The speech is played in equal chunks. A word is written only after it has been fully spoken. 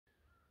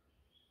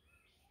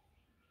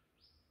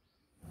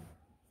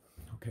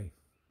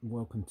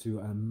Welcome to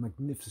a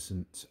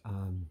magnificent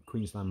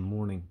Queensland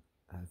morning.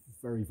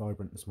 Very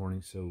vibrant this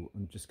morning, so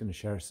I'm just going to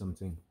share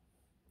something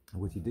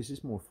with you. This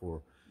is more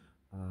for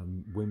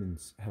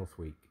Women's Health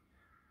Week,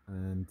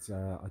 and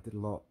I did a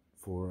lot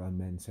for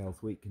Men's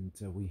Health Week, and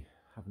we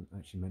haven't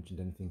actually mentioned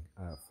anything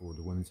for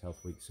the Women's Health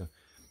Week, so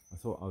I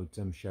thought I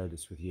would share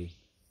this with you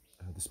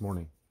this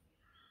morning.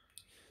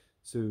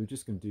 So we're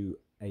just going to do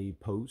a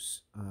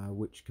pose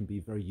which can be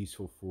very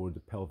useful for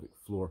the pelvic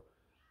floor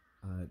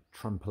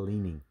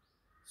trampolining.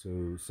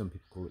 So some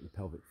people call it the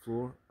pelvic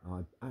floor.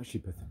 I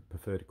actually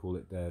prefer to call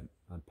it the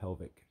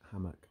pelvic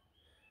hammock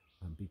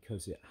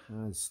because it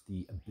has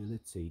the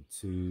ability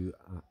to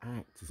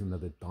act as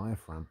another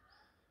diaphragm.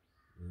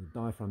 The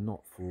diaphragm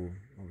not for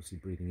obviously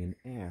breathing in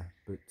air,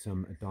 but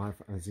a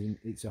diaphragm as in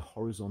it's a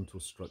horizontal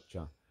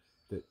structure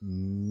that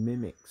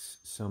mimics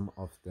some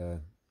of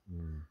the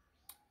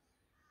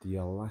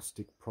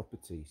elastic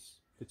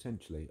properties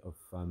potentially of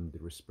the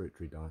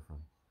respiratory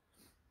diaphragm.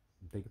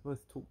 They can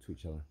both talk to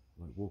each other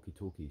like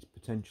walkie-talkies,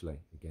 potentially,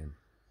 again.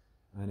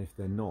 And if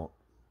they're not,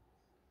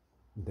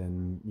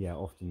 then yeah,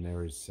 often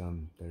there's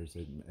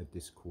a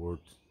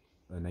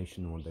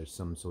discoordination, or there's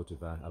some sort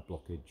of a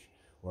blockage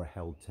or a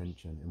held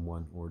tension in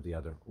one or the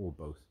other, or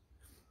both.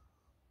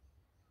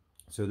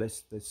 So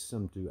let's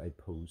do a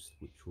pose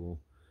which will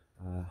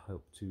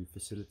help to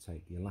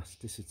facilitate the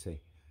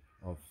elasticity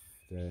of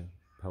the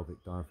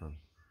pelvic diaphragm,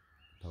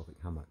 pelvic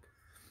hammock.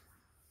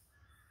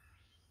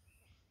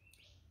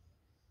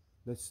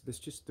 Let's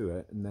just do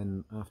it, and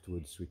then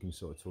afterwards we can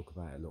sort of talk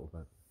about it a little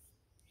bit.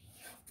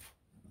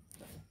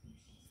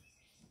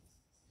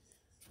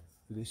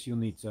 For this you'll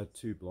need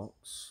two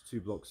blocks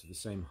of the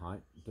same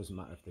height. It doesn't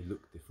matter if they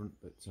look different,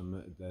 but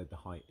the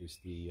height is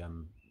the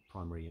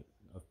primary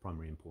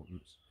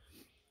importance,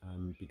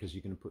 because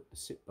you're going to put the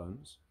sit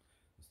bones,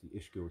 as the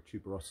ischial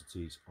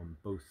tuberosities, on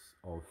both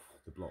of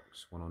the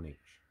blocks, one on each.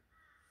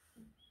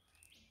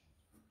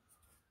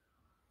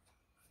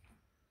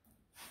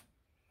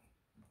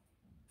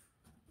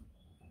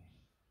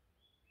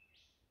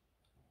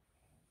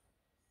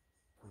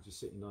 Just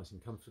sitting nice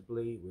and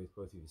comfortably with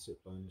both of your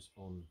sit bones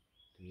on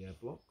the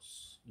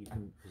blocks, you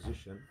can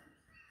position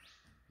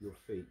your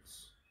feet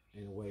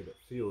in a way that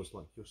feels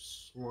like you're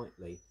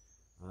slightly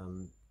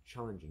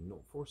challenging, not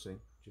forcing,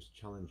 just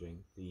challenging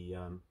the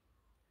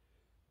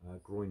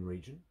groin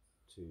region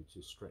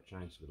to stretch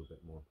out a little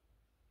bit more.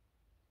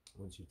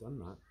 Once you've done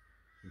that,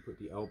 you put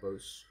the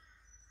elbows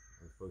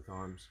of both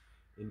arms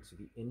into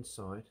the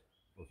inside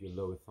of your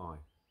lower thigh,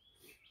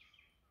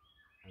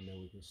 and then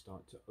we can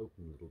start to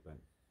open a little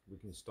bit. We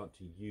can start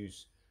to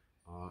use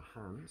our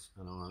hands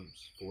and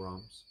arms,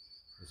 forearms,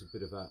 as a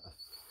bit of a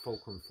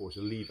fulcrum force,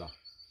 a lever,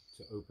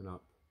 to open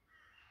up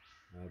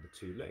the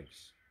two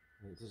legs.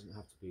 And it doesn't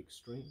have to be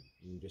extreme.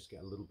 You can just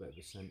get a little bit of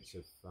a sense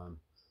of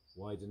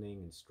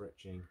widening and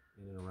stretching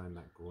in and around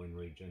that groin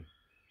region,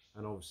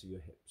 and obviously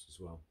your hips as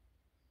well.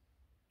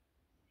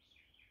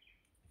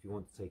 If you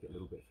want to take it a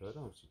little bit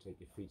further, obviously take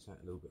your feet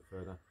out a little bit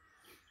further,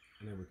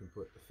 and then we can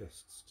put the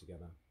fists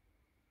together.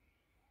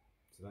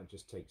 So that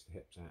just takes the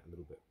hips out a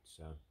little bit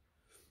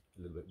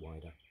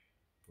wider,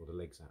 or the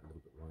legs out a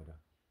little bit wider.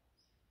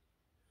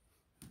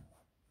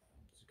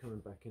 So coming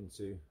back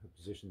into a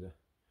position,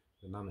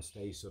 the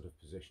namaste sort of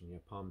position,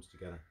 your palms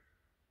together,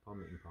 palm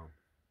meeting palm.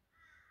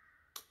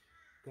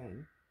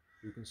 Then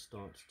you can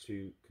start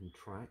to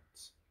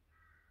contract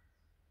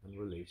and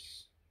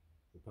release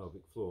the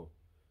pelvic floor.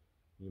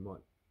 You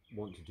might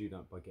want to do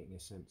that by getting a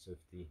sense of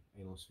the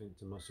anal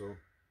sphincter muscle,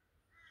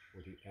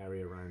 or the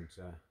area around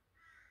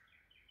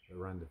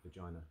the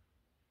vagina.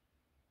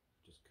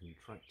 Just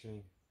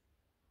contracting,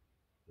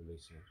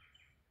 releasing,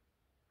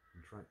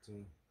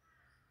 contracting,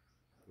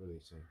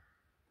 releasing,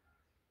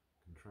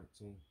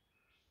 contracting,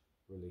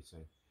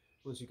 releasing.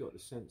 Once you've got the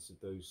sense of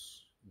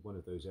one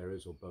of those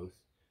areas, or both,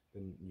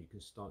 then you can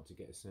start to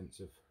get a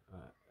sense of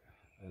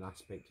an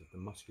aspect of the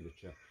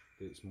musculature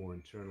that is more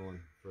internal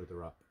and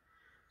further up.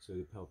 So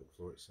the pelvic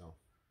floor itself,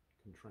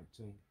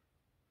 contracting,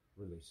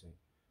 releasing,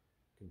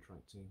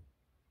 contracting,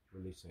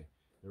 releasing.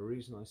 The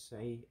reason I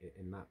say it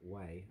in that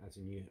way, as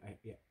in you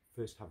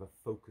first have a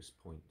focus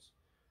point,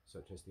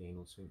 such as the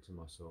anal sphincter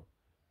muscle,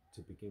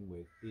 to begin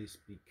with, is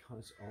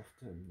because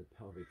often the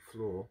pelvic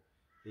floor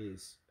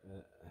is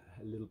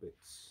a little bit,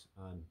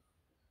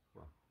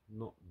 well,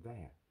 not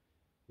there.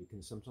 It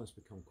can sometimes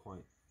become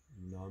quite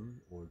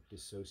numb or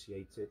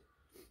dissociated,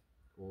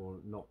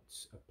 or not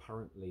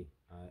apparently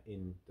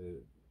in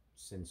the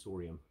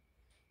sensorium.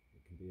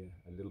 It can be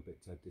a little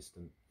bit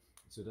distant.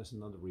 So that's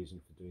another reason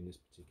for doing this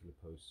particular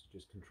pose.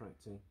 Just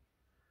contracting,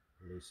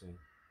 releasing,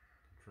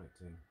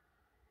 contracting,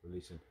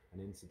 releasing.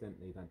 And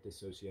incidentally, that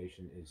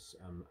dissociation is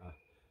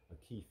a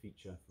key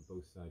feature for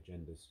both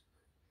genders.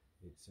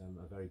 It's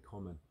a very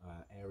common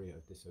area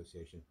of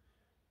dissociation.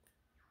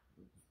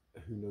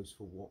 Who knows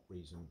for what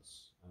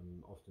reasons?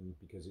 Often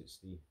because it's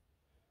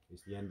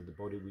the end of the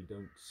body we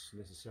don't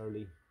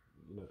necessarily,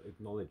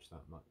 acknowledge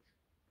that much.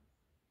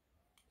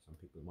 Some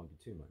people it might be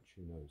too much.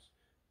 Who knows?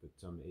 But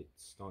it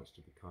starts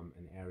to become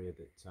an area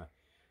that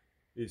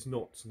is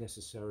not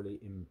necessarily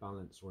in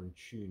balance or in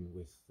tune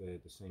with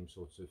the same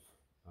sort of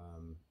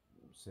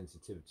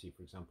sensitivity,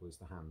 for example, as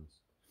the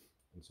hands,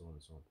 and so on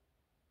and so on.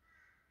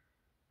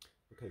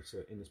 Okay, so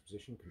in this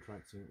position,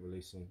 contracting,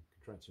 releasing,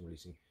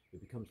 it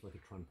becomes like a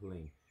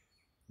trampoline.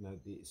 Now,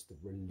 it's the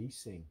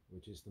releasing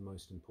which is the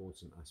most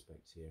important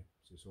aspect here.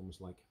 So it's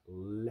almost like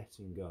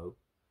letting go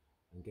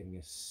and getting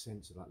a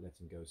sense of that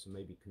letting go. So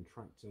maybe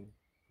contracting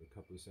for a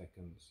couple of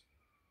seconds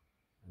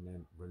and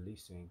then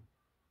releasing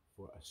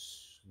for a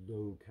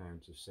slow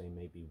count of, say,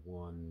 maybe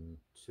 1,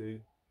 2,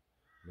 and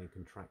then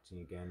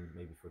contracting again,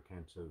 maybe for a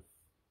count of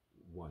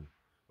 1.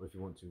 Or if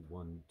you want to,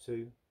 1,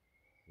 2,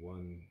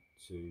 1,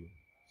 2,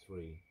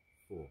 3,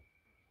 4.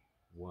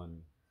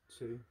 1,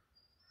 2,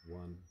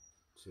 1,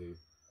 2,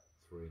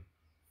 3,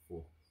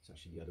 4. It's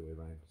actually the other way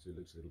around, so it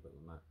looks a little bit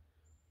like that.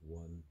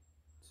 1,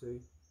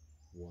 2,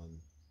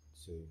 1,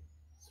 2,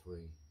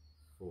 3,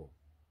 4.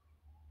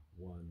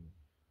 1,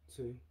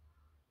 2,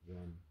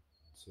 1,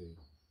 2,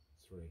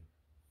 3,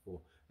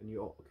 4. And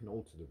you can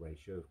alter the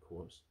ratio, of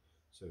course.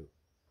 So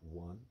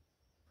 1,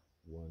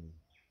 1,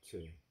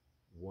 2,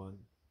 1,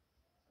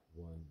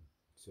 1,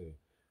 2.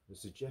 I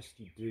suggest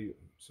you do,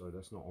 sorry,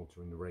 that's not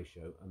altering the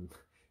ratio.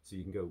 So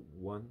you can go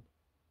 1,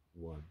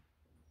 1,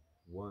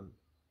 1,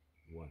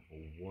 1, or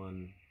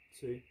 1,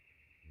 2,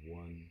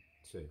 1,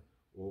 2,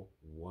 or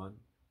 1,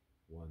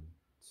 1,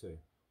 2.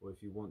 Or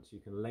if you want, you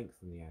can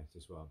lengthen the out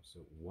as well. So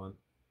 1,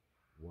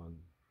 1,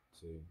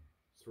 2,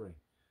 3.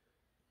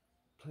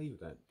 Play with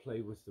that.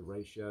 Play with the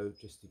ratio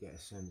just to get a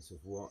sense of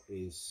what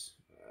is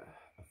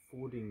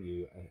affording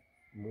you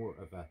more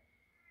of an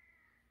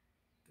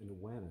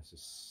awareness, a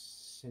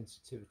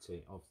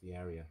sensitivity of the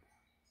area,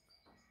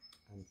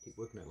 and keep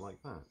working it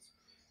like that.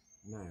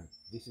 Now,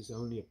 this is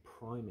only a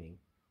priming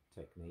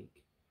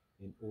technique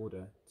in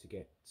order to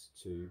get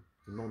to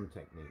the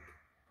non-technique.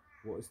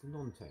 What is the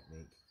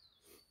non-technique?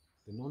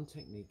 The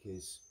non-technique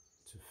is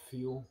to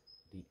feel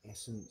the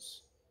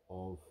essence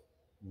of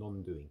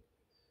non-doing.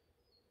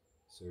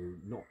 So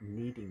not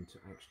needing to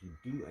actually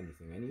do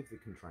anything, any of the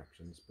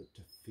contractions, but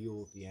to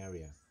feel the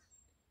area,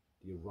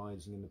 the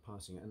arising and the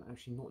passing, and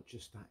actually not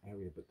just that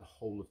area, but the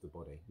whole of the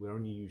body. We're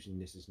only using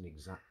this as an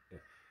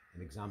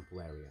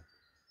example area.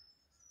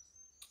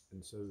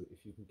 And so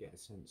if you can get a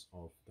sense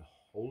of the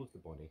whole of the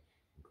body,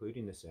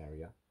 including this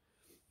area,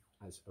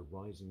 as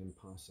arising and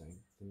passing,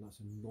 then that's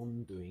a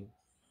non-doing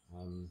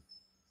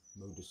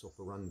modus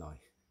operandi.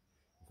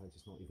 In fact,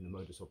 it's not even a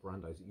modus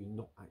operandi. You're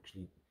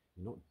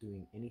not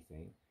doing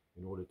anything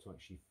in order to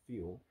actually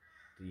feel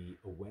the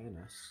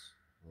awareness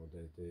or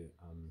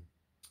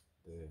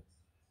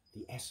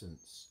the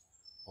essence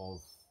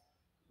of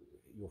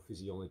your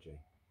physiology.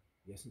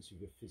 The essence of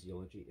your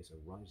physiology is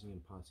arising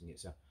and passing.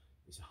 It's a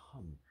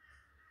hum.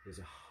 There's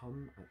a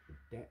hum at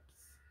the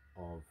depth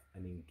of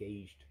an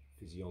engaged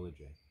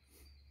physiology.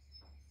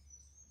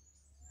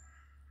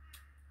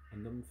 A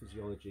numb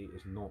physiology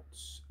is not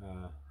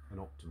an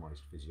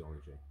optimized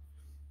physiology.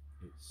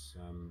 It's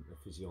a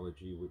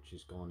physiology which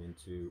has gone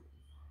into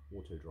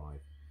auto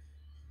drive.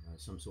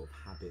 Some sort of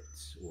habit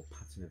or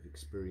pattern of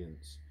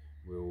experience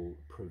will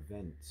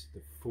prevent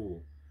the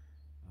full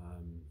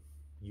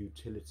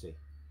utility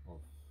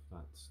of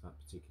that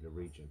particular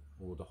region,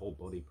 or the whole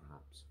body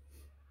perhaps.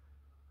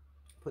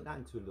 Put that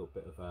into a little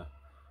bit of a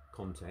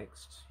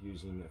context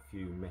using a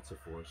few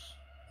metaphors.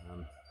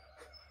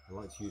 I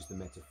like to use the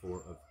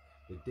metaphor of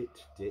the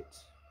dit dit,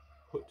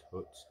 hut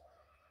hut,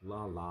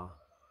 la la,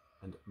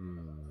 and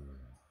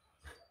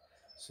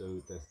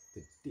So the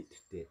dit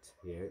dit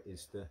here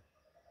is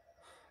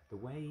the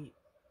way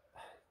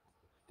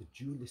the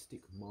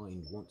dualistic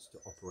mind wants to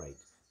operate.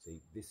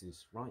 See, this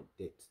is right,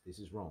 dit, this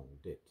is wrong,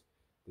 dit.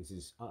 This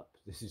is up,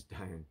 this is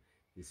down.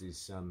 This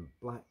is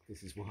black,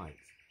 this is white.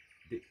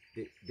 Dit,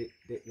 dit, dit,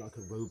 dit, like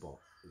a robot.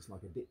 It's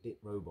like a dit, dit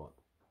robot,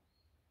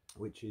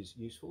 which is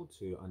useful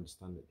to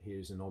understand that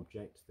here's an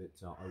object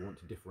that I want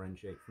to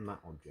differentiate from that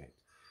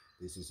object.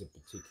 This is a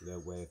particular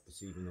way of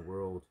perceiving the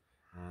world,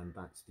 and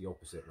that's the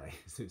opposite way.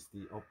 So it's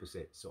the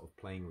opposite, sort of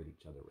playing with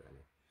each other,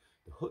 really.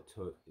 The hut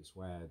hut is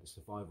where the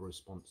survival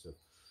response of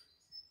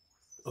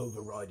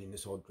overriding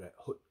this object,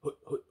 hut hut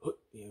hut hut.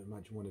 You know,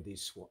 imagine one of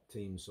these SWAT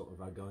teams sort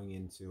of going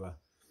into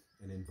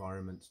an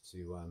environment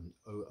to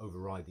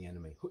override the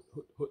enemy, hut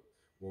hut hut,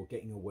 or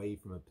getting away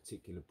from a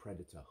particular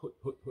predator, hut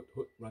hut hut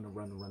hut, run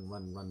run run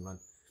run run run.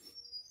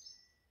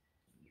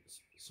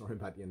 Sorry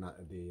about the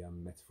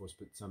metaphors,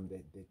 but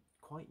they're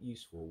quite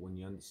useful when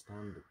you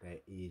understand that there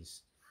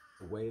is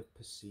a way of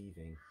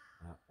perceiving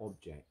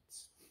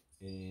objects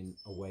in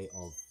a way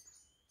of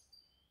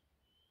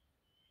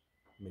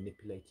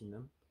manipulating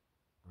them,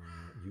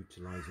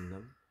 utilizing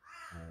them,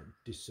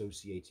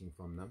 dissociating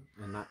from them,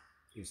 and that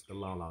is the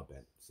la la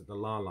bit. So the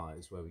la la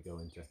is where we go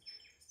into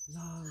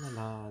la la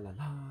la la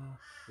la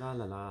la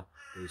la la.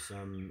 There's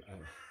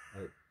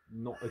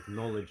not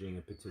acknowledging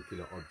a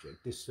particular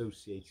object,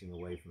 dissociating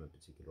away from a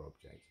particular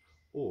object,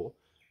 or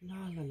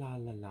la la la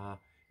la la,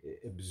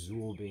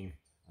 absorbing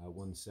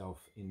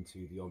oneself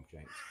into the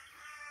object.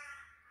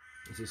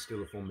 This is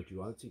still a form of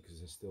duality because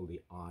there's still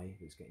the I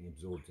that's getting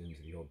absorbed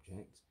into the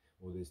object,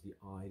 or there's the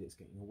eye that's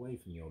getting away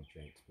from the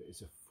object, but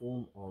it's a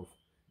form of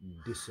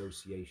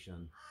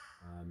dissociation,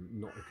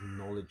 not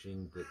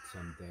acknowledging that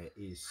there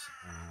is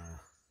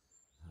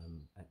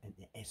an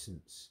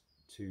essence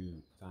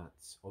to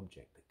that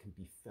object that can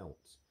be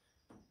felt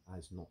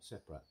as not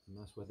separate, and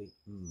that's where the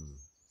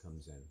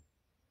comes in.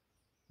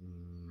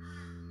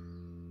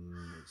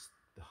 It's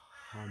the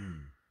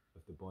hum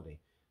of the body,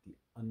 the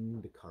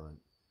undercurrent,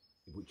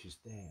 which is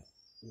there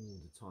all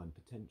the time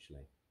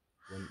potentially.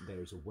 When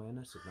there is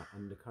awareness of that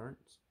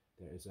undercurrent,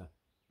 there is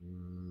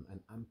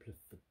an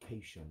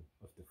amplification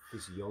of the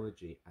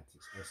physiology at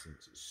its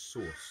essence, its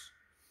source,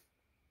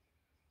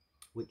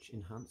 which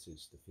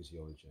enhances the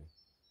physiology,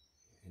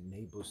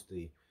 enables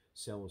the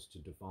cells to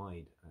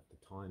divide at the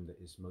time that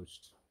is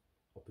most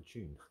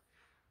opportune.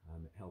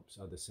 It helps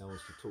other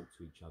cells to talk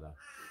to each other,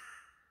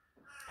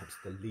 helps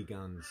the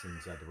ligands and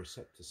the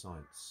receptor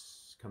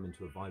sites come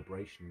into a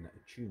vibration that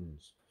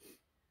attunes.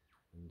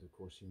 And of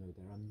course, you know,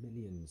 there are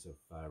millions of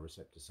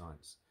receptor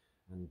sites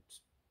and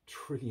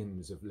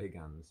trillions of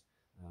ligands,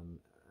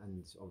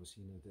 and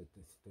obviously, you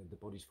know, the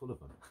body's full of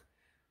them.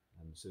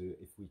 So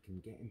if we can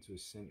get into a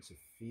sense of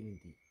feeling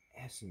the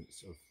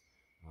essence of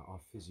our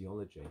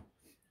physiology,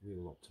 we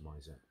will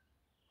optimize it.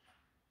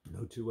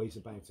 No two ways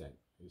about it.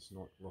 It's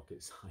not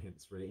rocket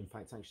science, really. In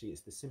fact, actually,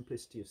 it's the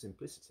simplicity of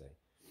simplicity.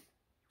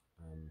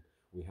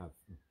 We have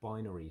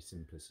binary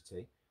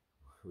simplicity,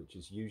 which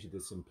is usually the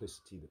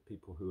simplicity that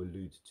people who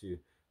allude to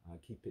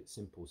keep it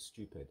simple,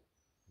 stupid.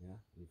 Yeah,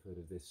 you've heard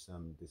of this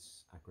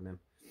this acronym.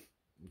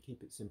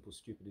 Keep it simple,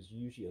 stupid is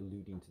usually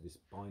alluding to this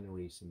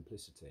binary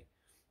simplicity.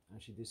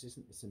 Actually, this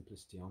isn't the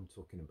simplicity I'm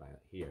talking about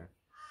here.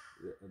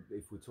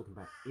 If we're talking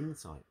about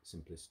insight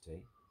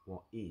simplicity,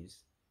 what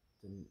is,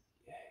 then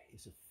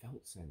it's a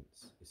felt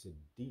sense. It's a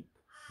deep,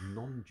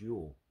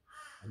 non-dual,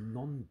 a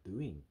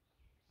non-doing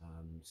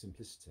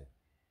simplicity.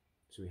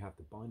 So we have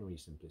the binary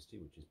simplicity,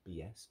 which is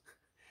BS,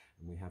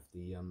 and we have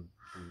the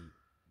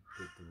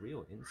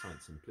real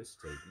insight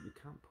simplicity that you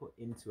can't put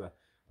into a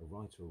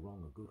right or a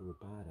wrong, a good or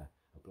a bad,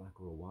 a black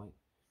or a white.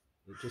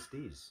 It just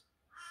is.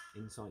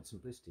 Insight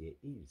simplicity, it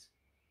is.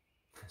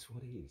 That's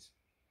what it is.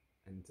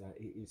 And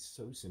it is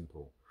so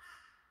simple.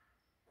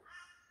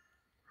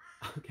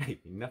 Okay,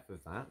 enough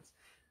of that.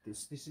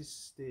 This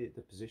is the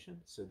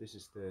position. So this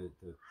is the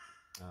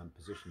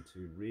position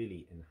to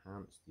really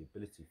enhance the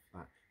ability for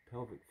that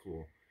pelvic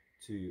floor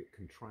to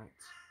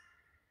contract.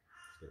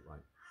 Let's get it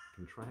right.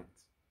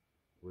 Contract,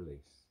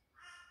 release.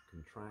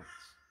 Contract,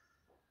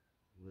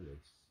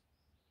 release.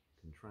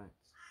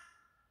 Contract,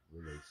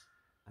 release.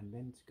 And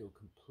then to go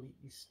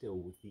completely still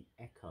with the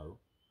echo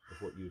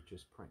of what you've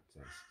just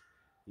practiced.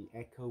 The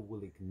echo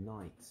will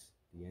ignite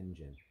the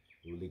engine.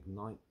 It will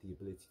ignite the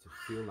ability to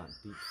feel that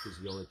deep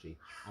physiology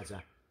as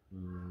a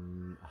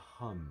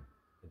hum,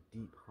 a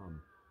deep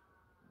hum.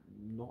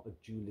 Not a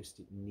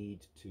dualistic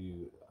need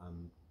to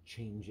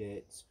change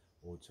it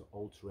or to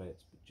alter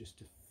it, but just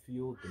to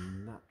feel the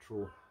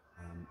natural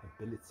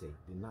ability,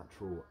 the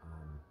natural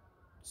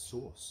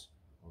source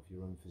of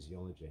your own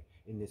physiology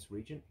in this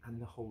region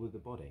and the whole of the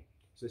body.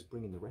 So let's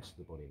bring in the rest of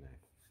the body now.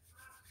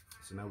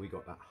 So now we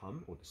got that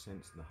hum, or the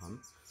sense of the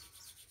hum.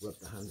 Rub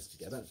the hands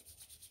together.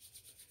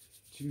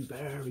 Two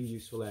very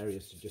useful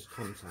areas to just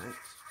contact.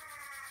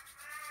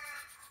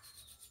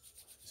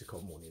 It's a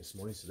cold morning this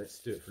morning, so let's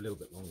do it for a little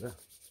bit longer.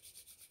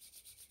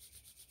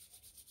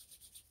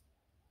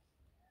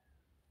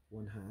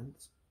 One hand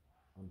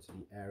onto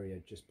the area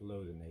just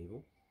below the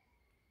navel.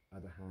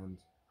 Other hand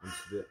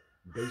onto the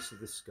base of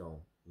the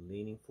skull,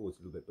 leaning forwards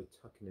a little bit, but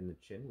tucking in the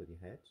chin with your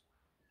head.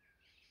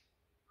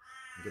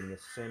 And getting a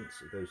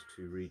sense of those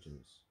two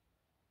regions.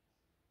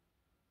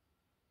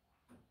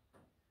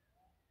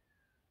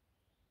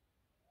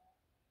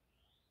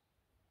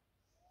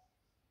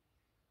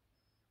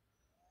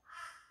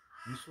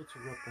 Useful to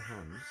rub the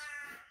hands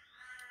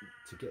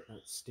to get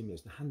that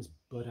stimulus. The hands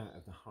bud out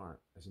of the heart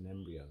as an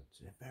embryo,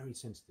 so they're very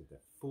sensitive. They're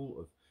full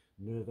of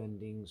nerve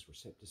endings,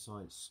 receptor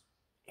sites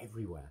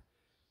everywhere.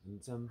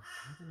 And I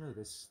don't know.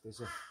 There's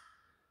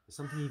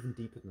something even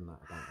deeper than that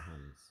about the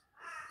hands.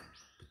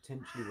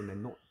 Potentially, when they're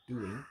not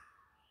doing,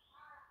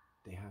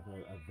 they have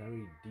a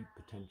very deep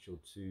potential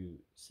to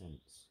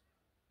sense,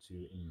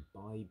 to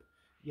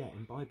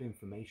imbibe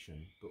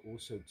information, but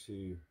also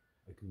to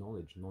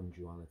acknowledge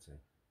non-duality.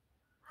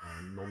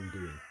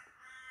 Non-doing.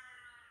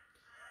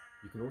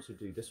 You can also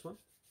do this one.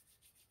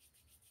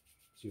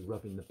 So you're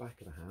rubbing the back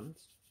of the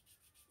hands.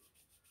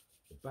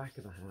 The back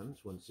of the hands,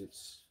 once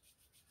it's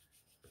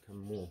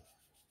become more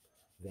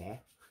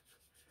there,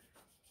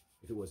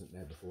 if it wasn't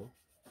there before,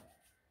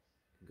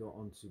 go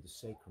onto the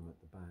sacrum at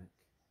the back,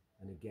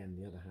 and again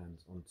the other hand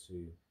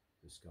onto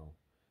the skull,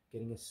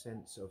 getting a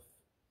sense of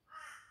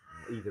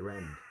either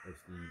end of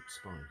the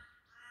spine.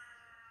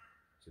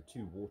 So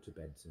two water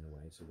beds in a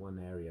way. So one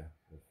area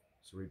of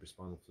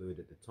cerebrospinal fluid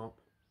at the top,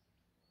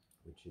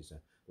 which is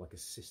like a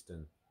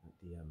cistern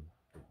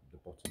at the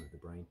bottom of the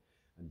brain,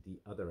 and the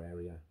other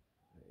area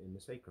in the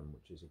sacrum,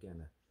 which is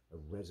again a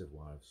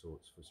reservoir of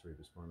sorts for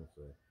cerebrospinal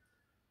fluid.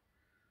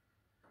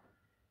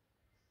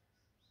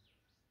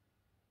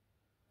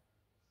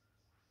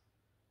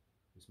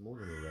 It's more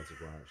than a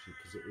reservoir actually,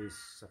 because it is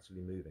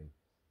subtly moving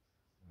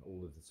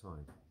all of the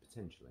time,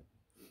 potentially.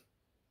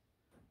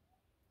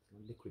 It's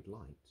like liquid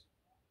light.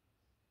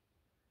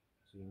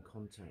 So you're in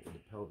contact with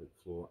the pelvic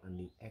floor and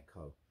the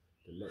echo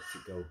that lets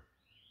it go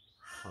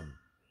hum.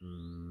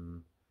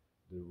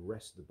 The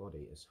rest of the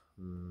body is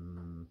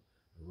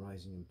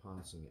rising and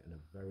passing at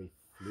a very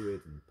fluid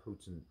and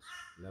potent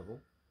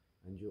level,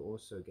 and you're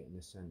also getting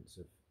a sense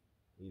of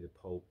either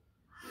pole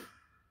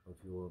of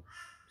your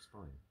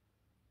spine,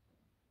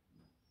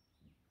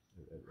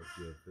 of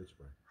your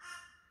vertebrae.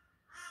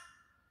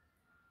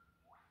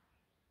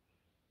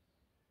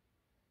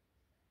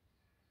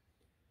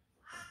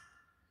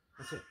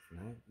 That's it for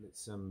now.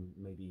 Let's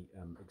maybe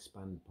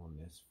expand upon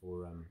this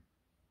for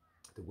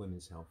the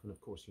women's health, and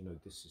of course, you know,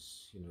 this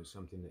is, you know,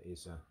 something that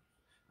is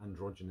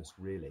androgynous,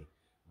 really.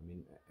 I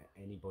mean,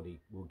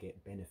 anybody will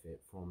get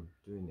benefit from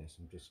doing this.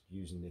 I'm just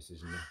using this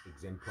as an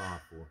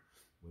exemplar for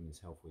Women's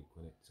Health Week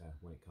when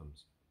it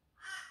comes.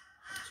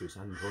 So it's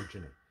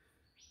androgyny.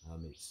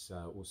 It's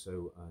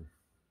also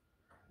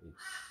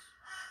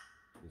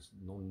it's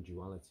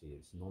non-duality.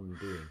 It's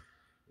non-doing.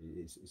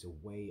 It's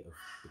a way of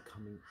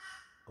becoming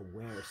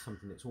aware of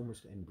something that's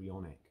almost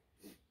embryonic.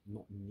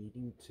 Not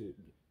needing to,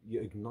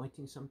 you're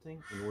igniting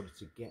something in order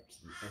to get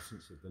to the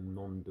essence of the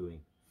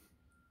non-doing,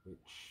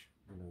 which,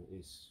 you know,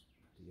 is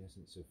the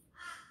essence of,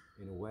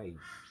 in a way,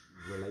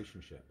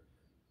 relationship.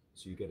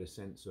 So you get a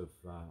sense of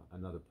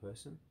another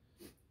person,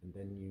 and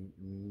then you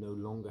no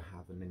longer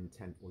have an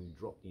intent, or you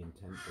drop the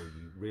intent, or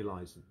you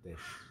realize that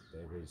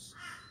there is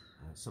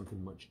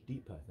something much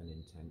deeper than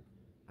intent,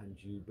 and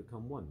you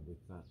become one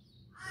with that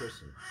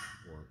person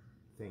or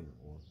thing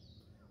or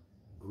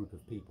group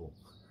of people.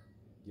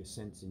 You're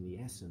sensing the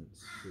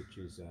essence, which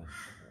is a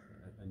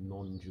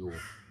non-dual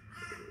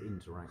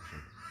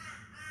interaction.